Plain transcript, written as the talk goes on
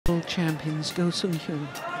World champions Go Sung-hyun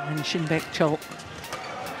and SHIN Baek Chol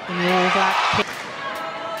in the all-black kit.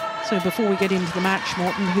 So before we get into the match,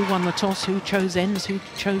 Morton, who won the toss, who chose ends, who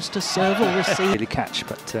chose to serve or receive? Really catch,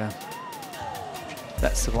 but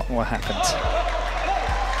that's what happened.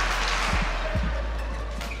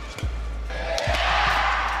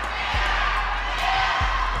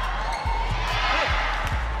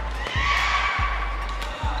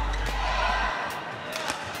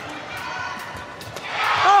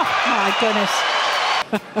 My goodness.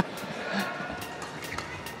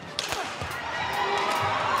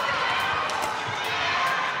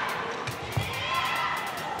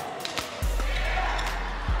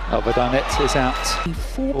 It is out.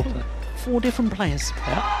 Four different players.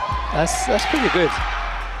 Yeah, that's pretty good.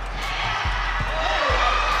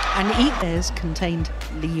 And each players contained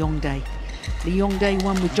Lee Yong-dae. Lee Yong-dae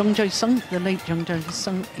won with Jung Jae-sung, the late Jung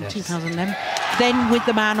Jae-sung, in 2011. Then with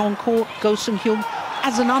the man on court, Go Sung-hyun,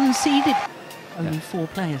 as an unseeded. Only four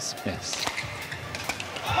players. Yes.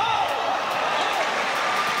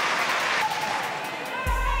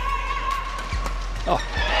 Oh,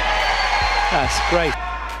 that's great.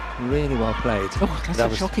 Really well played. Oh, that's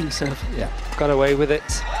a shocking serve. Yeah, got away with it.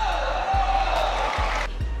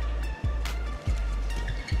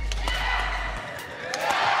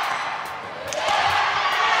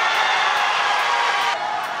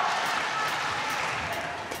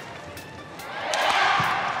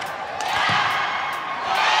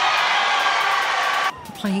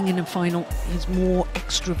 Playing in a final is more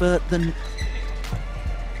extrovert than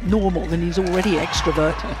normal, than he's already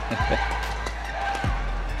extrovert.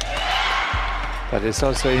 But it's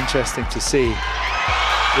also interesting to see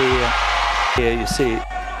here you see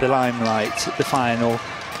the limelight, the final,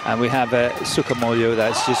 and we have a Sukamuljo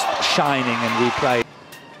that's just shining and replay.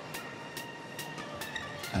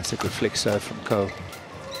 That's a good flick serve from Ko.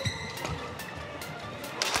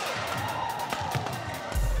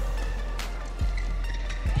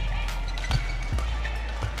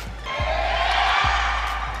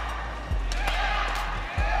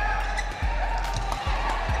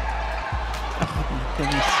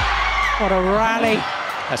 Goodness. What a rally.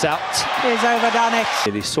 That's out. He's overdone it.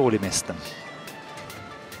 Really sorely missed them.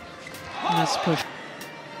 Nice push.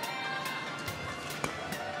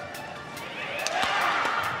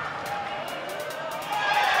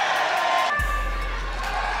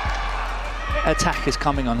 Attack is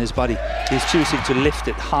coming on his body. He's choosing to lift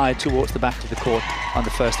it high towards the back of the court on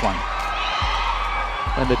the first one.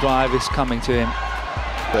 And the drive is coming to him.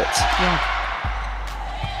 But yeah.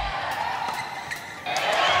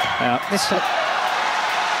 Now,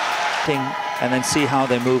 and then see how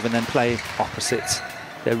they move and then play opposites.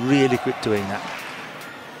 They're really good doing that.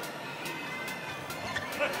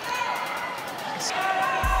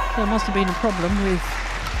 There must have been a problem with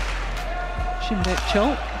SHIN Baek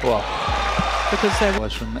Chol. Well, because there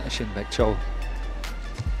was from SHIN Baek Chol.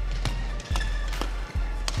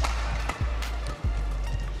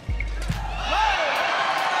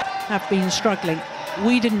 Have been struggling.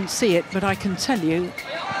 We didn't see it, but I can tell you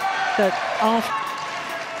that after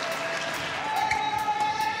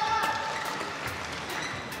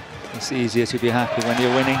it's easier to be happy when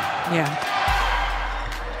you're winning. Yeah.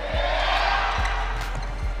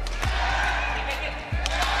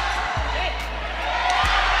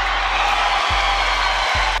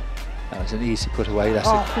 That was an easy put away. That's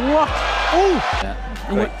what? Oh! Yeah,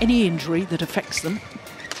 or any injury that affects them.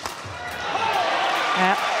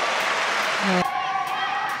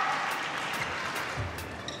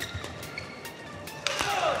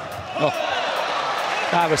 Oh,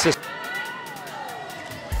 that was just...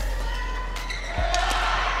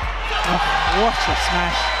 Oh, what a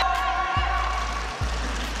smash.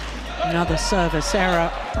 Another service error.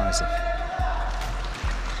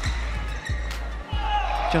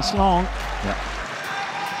 Just long. Yeah.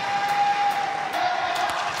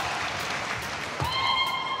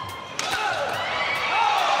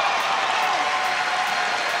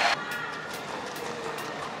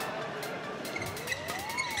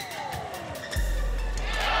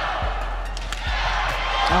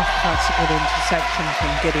 Oh, that's a good interception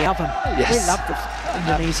from Giddy Oven. Yes. We love the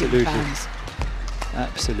Indonesian fans.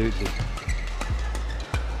 Absolutely.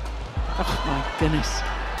 Oh my goodness.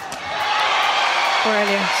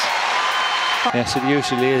 Brilliant. Yes, it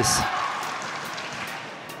usually is.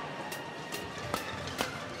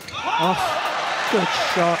 Oh, good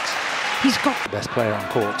shot. He's got the best player on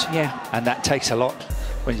court. Yeah. And that takes a lot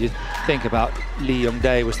when you think about Lee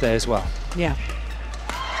Yong-dae was there as well. Yeah.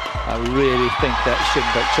 I really think that SHIN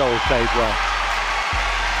Baek Chol played well.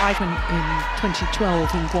 Ivan in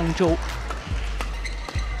 2012 in Guangzhou.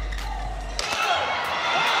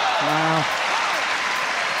 Wow.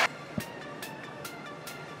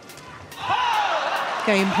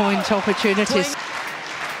 Game point opportunities.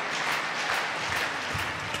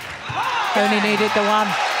 Only needed the one,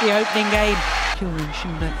 the opening game.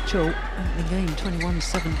 SHIN Baek opening game,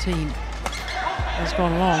 21-17. Has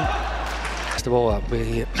gone long. First of all,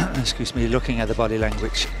 we, excuse me, looking at the body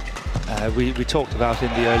language. We talked about in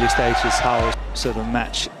the early stages how sort of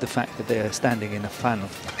match the fact that they are standing in a final.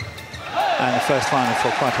 And the first final for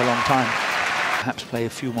quite a long time. Perhaps play a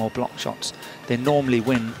few more block shots. They normally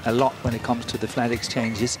win a lot when it comes to the flat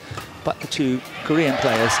exchanges, but the two Korean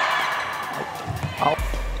players,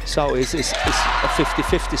 so it's a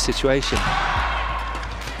 50-50 situation.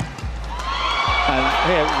 And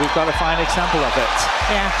here we've got a fine example of it.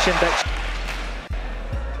 Yeah. SHIN Baek.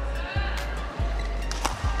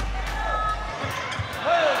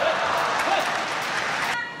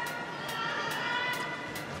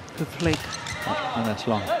 Good flick. Oh, and that's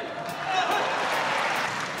long.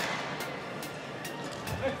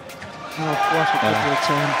 Oh, what a good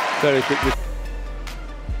return. Very quick return.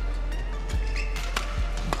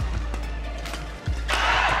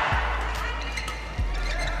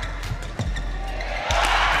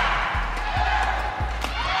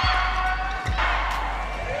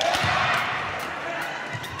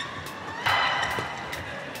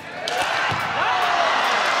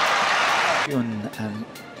 And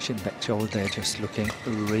SHIN Baek, they're just looking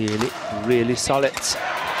really solid.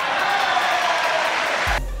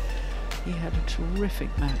 He had a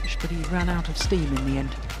terrific match, but he ran out of steam in the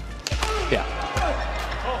end. Yeah,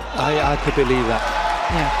 I could believe that.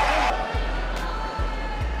 Yeah.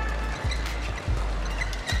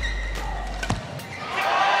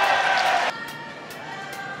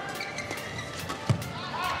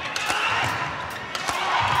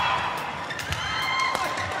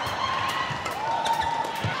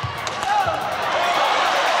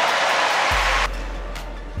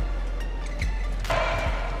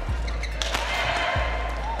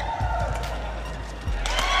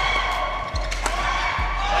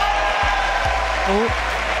 Oh.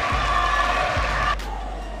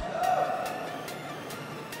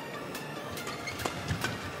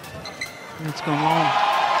 It's gone long.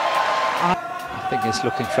 I think it's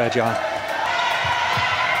looking fragile.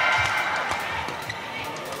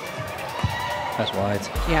 That's wide.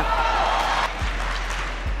 Yeah.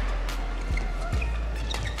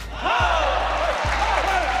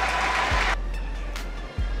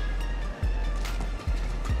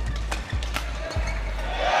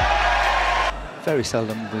 Very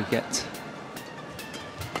seldom we get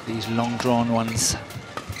these long drawn ones.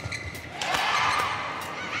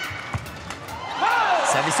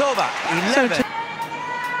 Service over, 11.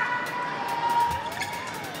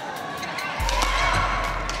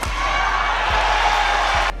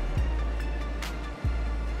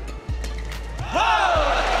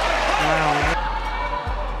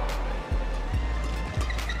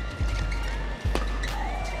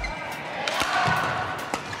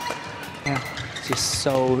 Just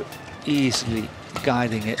so easily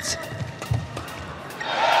guiding it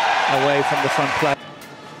away from the front play.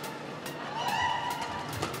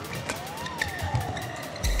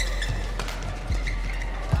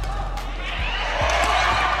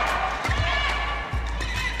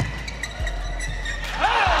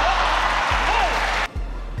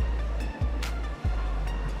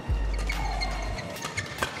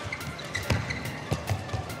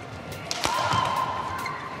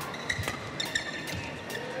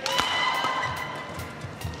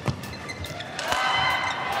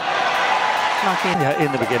 Like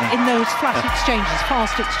in the beginning. In those flat exchanges,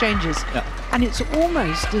 fast exchanges. Yeah. And it's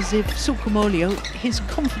almost as if Sukamuljo, his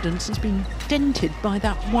confidence has been dented by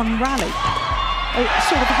that one rally.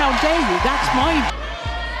 Sort of, how dare you, that's my...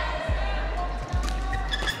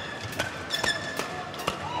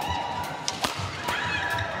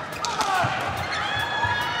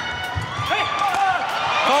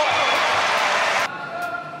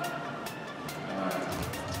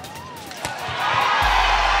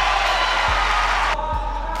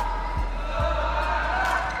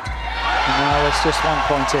 It's just 1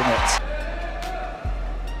 point in it.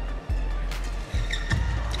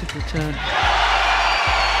 Good return.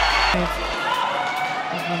 Of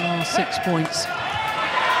the last 6 points.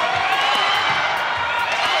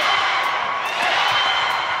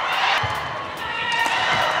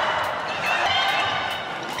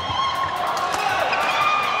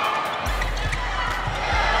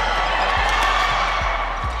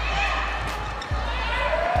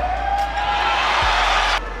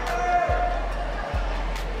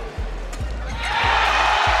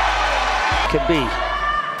 Can be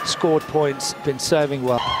scored points, been serving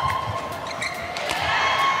well,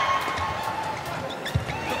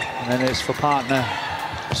 and then it's for partner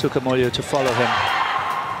Sukamuljo to follow him.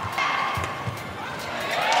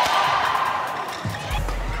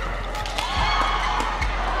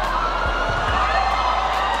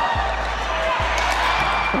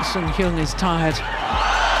 Sung-hyun is tired.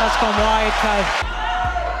 That's gone wide, Ko.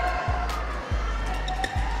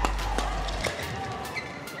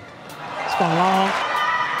 It's gone long.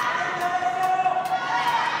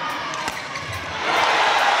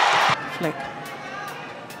 Flick.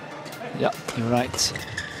 Yeah, you're right.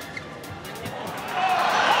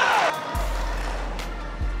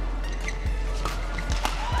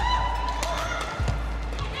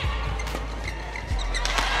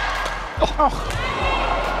 Oh.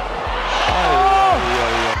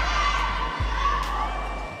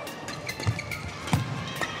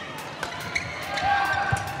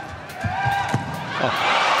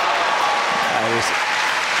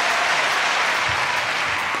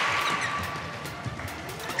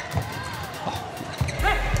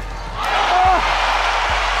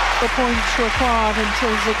 The points required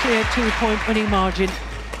until the clear 2-point winning margin.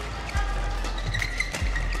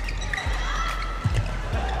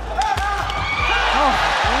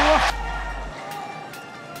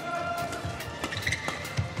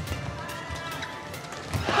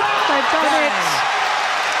 They've done it!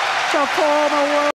 The former world